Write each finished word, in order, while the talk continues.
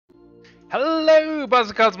Hello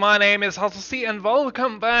bicycles, my name is HustleC and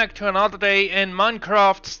welcome back to another day in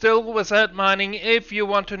Minecraft, still without mining. If you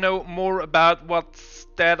want to know more about what's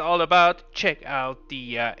that all about, check out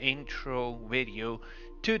the intro video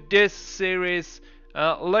to this series,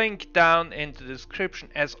 link down in the description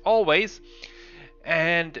as always.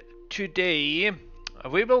 And today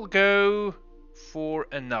we will go for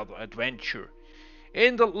another adventure.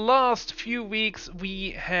 In the last few weeks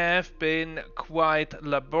we have been quite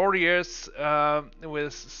laborious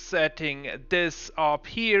with setting this up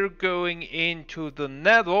here, going into the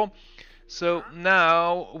nether. So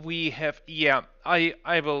now we have,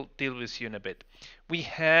 I will deal with you in a bit. We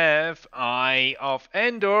have Eye of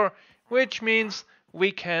Endor, which means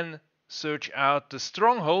we can search out the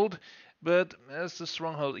stronghold. But as the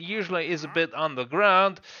stronghold usually is a bit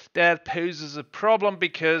underground, that poses a problem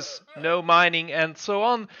because no mining and so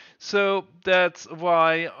on. So that's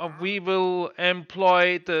why we will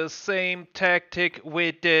employ the same tactic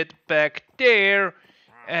we did back there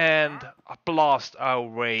and blast our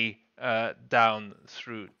way down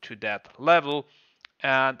through to that level.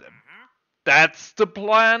 And that's the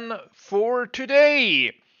plan for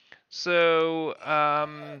today. So,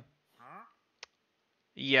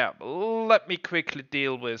 yeah, let me quickly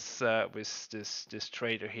deal with this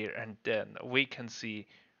trader here, and then we can see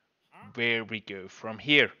where we go from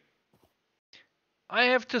here. I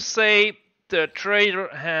have to say the trader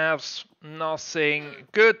has nothing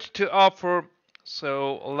good to offer,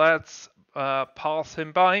 so let's pass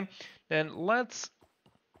him by. Then let's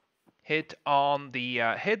hit on the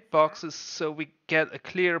hitboxes so we get a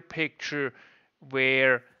clear picture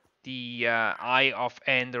where the Eye of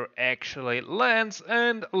Ender actually lands,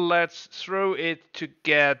 and let's throw it to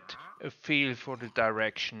get a feel for the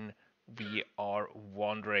direction we are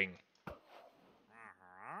wandering.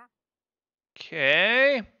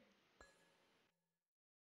 Okay.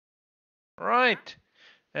 Right.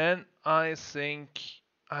 And I think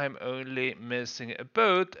I'm only missing a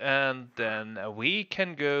boat, and then we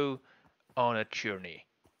can go on a journey.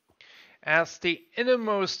 As the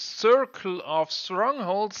innermost circle of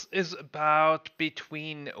strongholds is about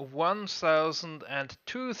between 1000 and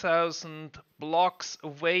 2000 blocks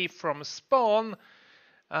away from spawn,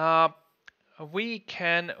 we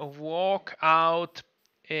can walk out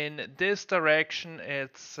in this direction.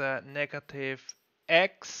 It's negative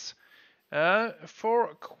X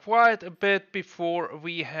for quite a bit before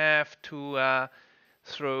we have to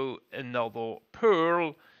throw another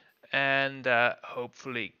pearl and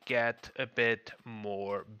hopefully get a bit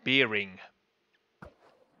more bearing.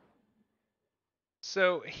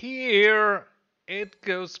 So here it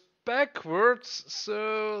goes backwards,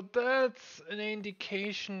 so that's an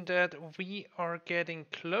indication that we are getting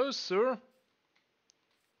closer.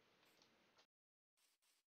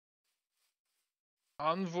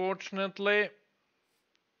 Unfortunately,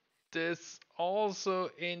 this also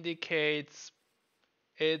indicates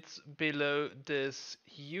it's below this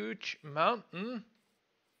huge mountain.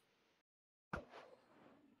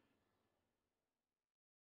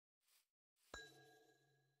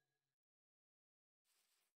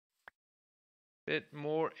 Bit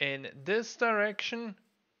more in this direction,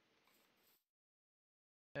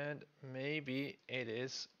 and maybe it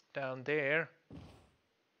is down there.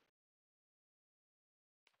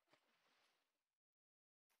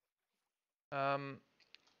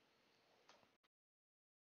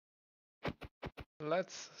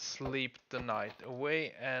 Let's sleep the night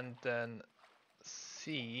away and then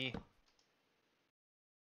see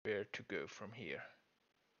where to go from here.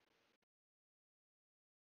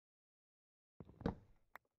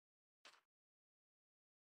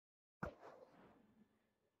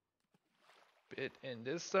 Bit in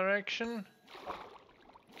this direction.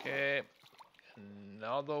 Okay,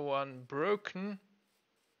 another one broken.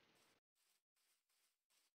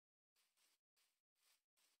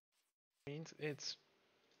 Means it's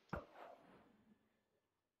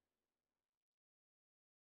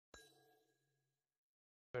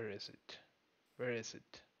where is it? Where is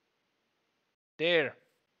it? There.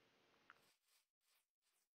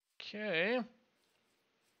 Okay.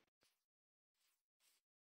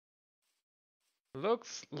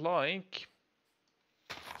 Looks like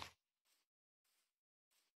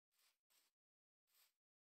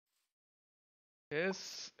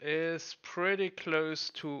this is pretty close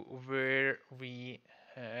to where we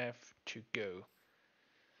have to go.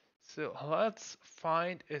 So let's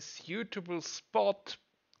find a suitable spot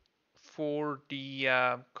for the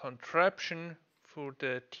contraption for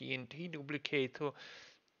the TNT duplicator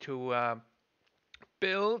to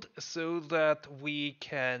build so that we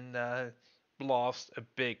can blast a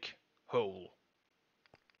big hole.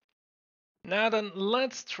 Now then,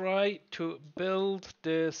 let's try to build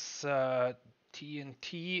this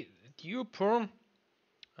TNT duper.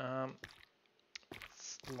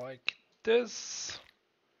 It's like this.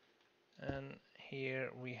 And here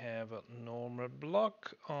we have a normal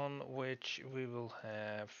block on which we will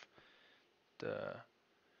have the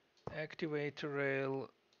activator rail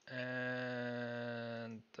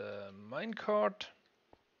and the minecart.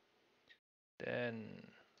 Then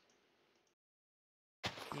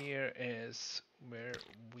here is where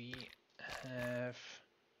we have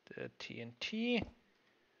the TNT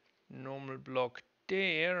normal block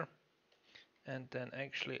there, and then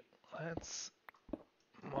actually let's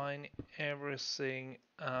mine everything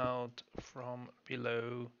out from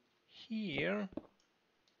below here.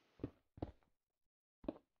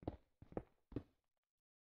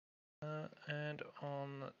 And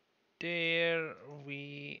on there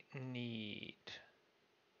we need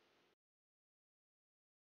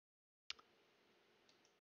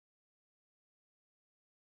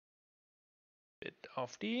a bit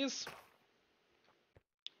of these.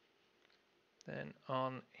 Then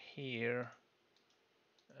on here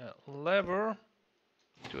a lever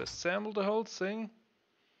to assemble the whole thing,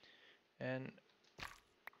 and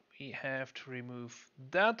we have to remove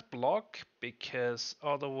that block because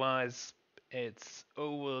otherwise it's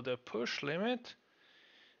over the push limit.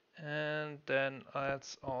 And then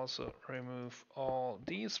let's also remove all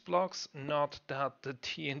these blocks, not that the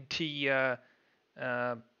TNT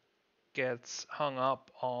gets hung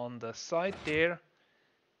up on the side there.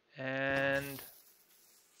 And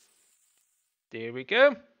there we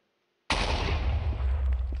go.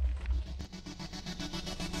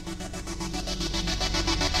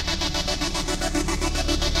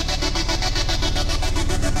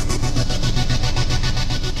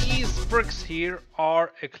 These bricks here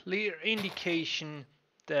are a clear indication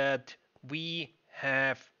that we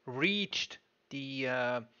have reached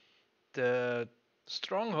the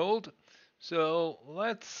stronghold. So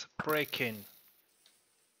let's break in.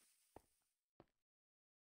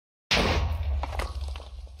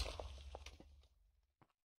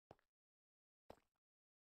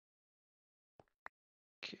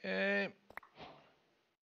 Okay.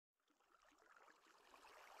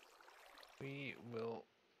 We will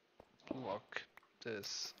block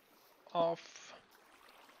this off.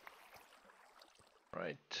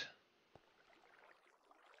 Right.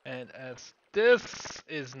 And as this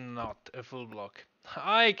is not a full block,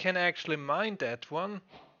 I can actually mine that one.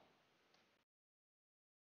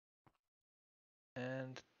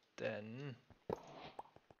 And then,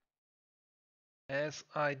 as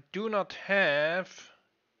I do not have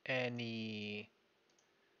any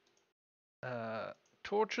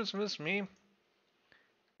torches with me,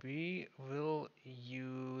 we will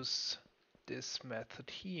use this method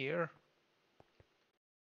here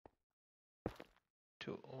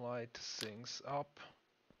to light things up.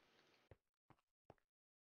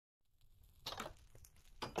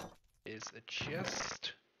 Is a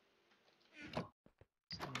chest. There's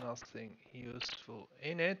nothing useful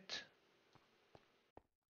in it.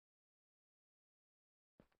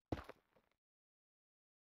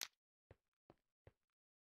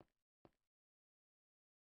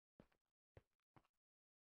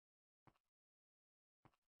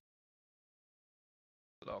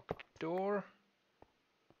 Locked door.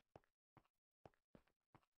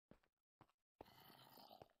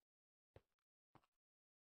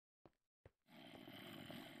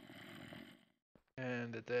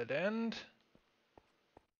 And a dead end.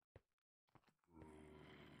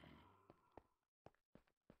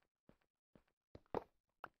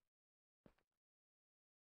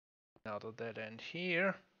 Another dead end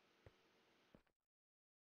here.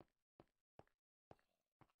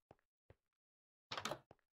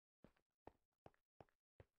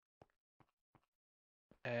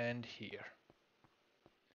 And here.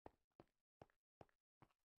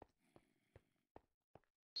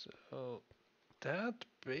 So that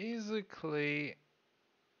basically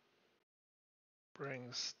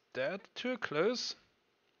brings that to a close.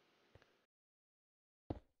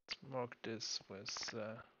 Let's mark this with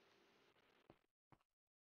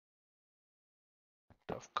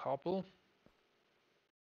of cobble.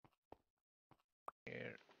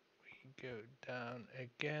 Here we go down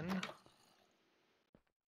again.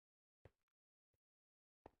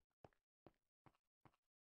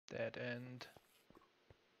 Dead end.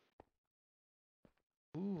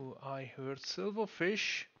 Ooh, I heard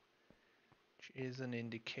silverfish, which is an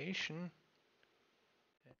indication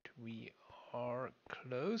that we are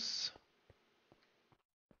close.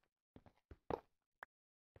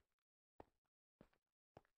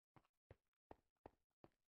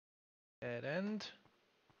 Dead end.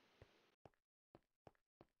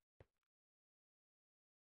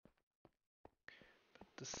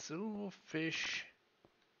 the silverfish.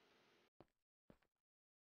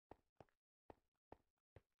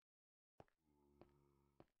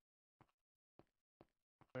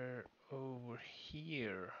 We're over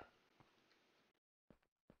here.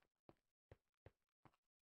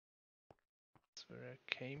 That's where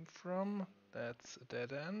I came from. That's a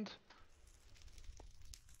dead end.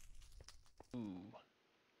 Ooh.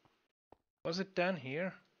 Was it down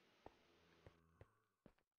here?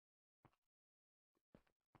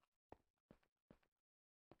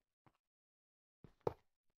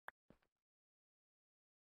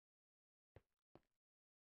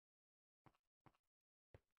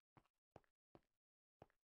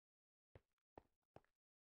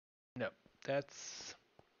 No, that's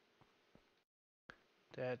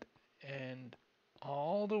dead end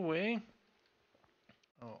all the way.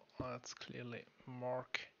 Oh, let's clearly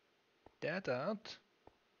mark that out.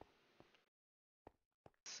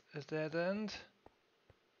 It's a dead end.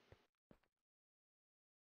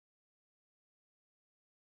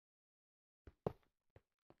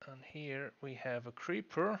 And here we have a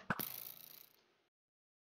creeper.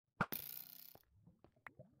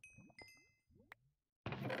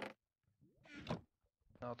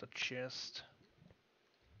 Another chest.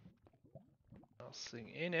 Nothing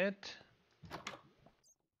in it.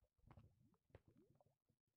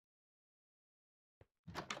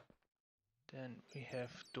 Then we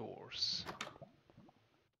have doors.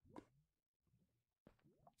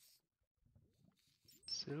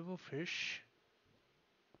 Silverfish.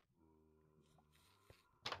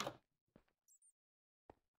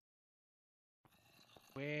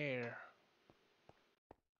 Where?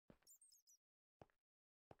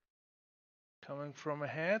 Coming from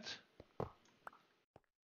ahead.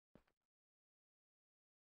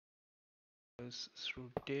 Goes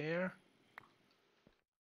through there.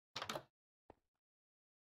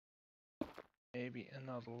 Maybe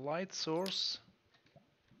another light source.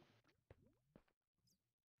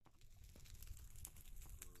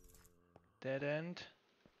 Dead end.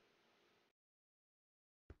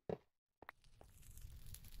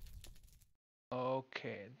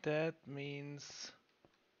 Okay, that means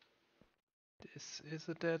this is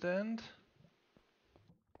a dead end.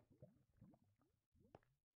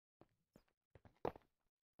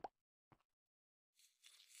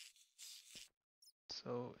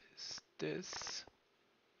 So is this...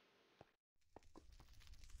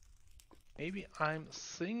 Maybe I'm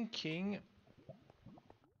thinking it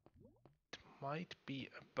might be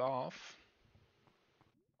above.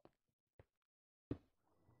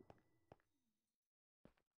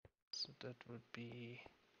 So that would be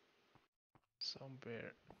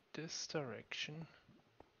somewhere this direction.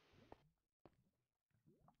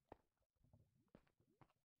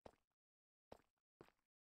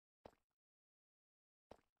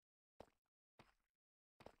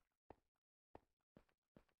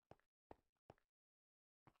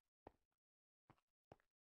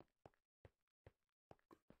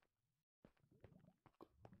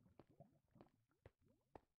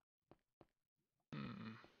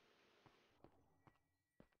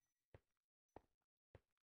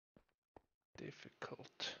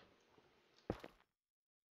 Difficult.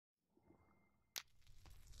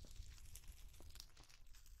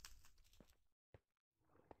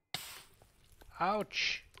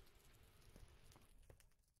 Ouch!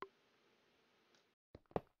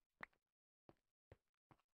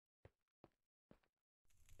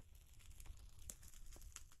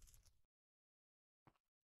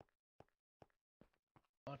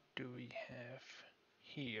 What do we have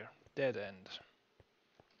here? Dead end.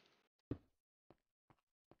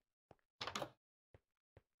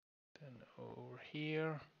 Then over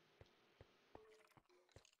here.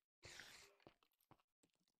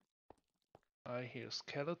 I hear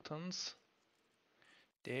skeletons.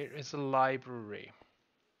 There is a library.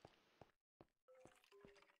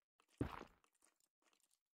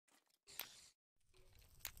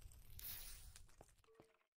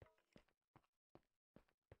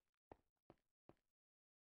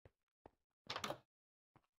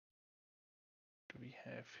 We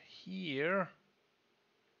have here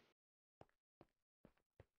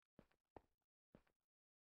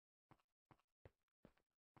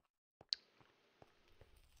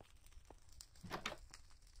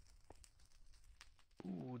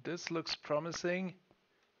ooh, this looks promising.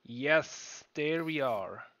 Yes, there we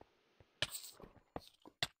are.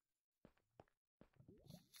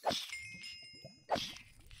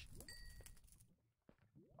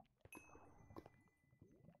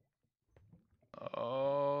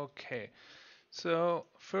 Okay, so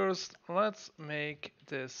first let's make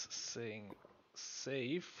this thing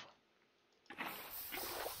safe.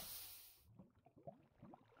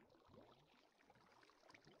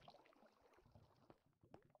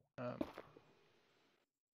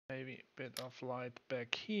 of light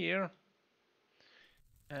back here.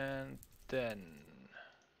 And then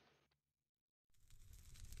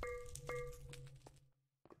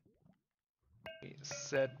we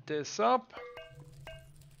set this up.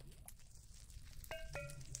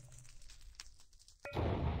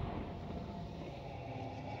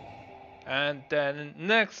 And then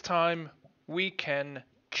next time we can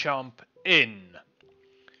jump in.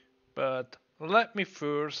 But let me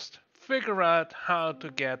first figure out how to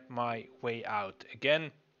get my way out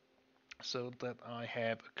again, so that I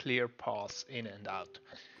have a clear path in and out.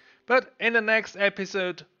 But in the next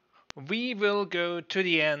episode, we will go to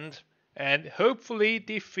the end and hopefully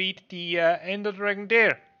defeat the Ender Dragon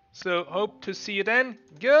there. So hope to see you then.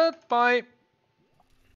 Goodbye.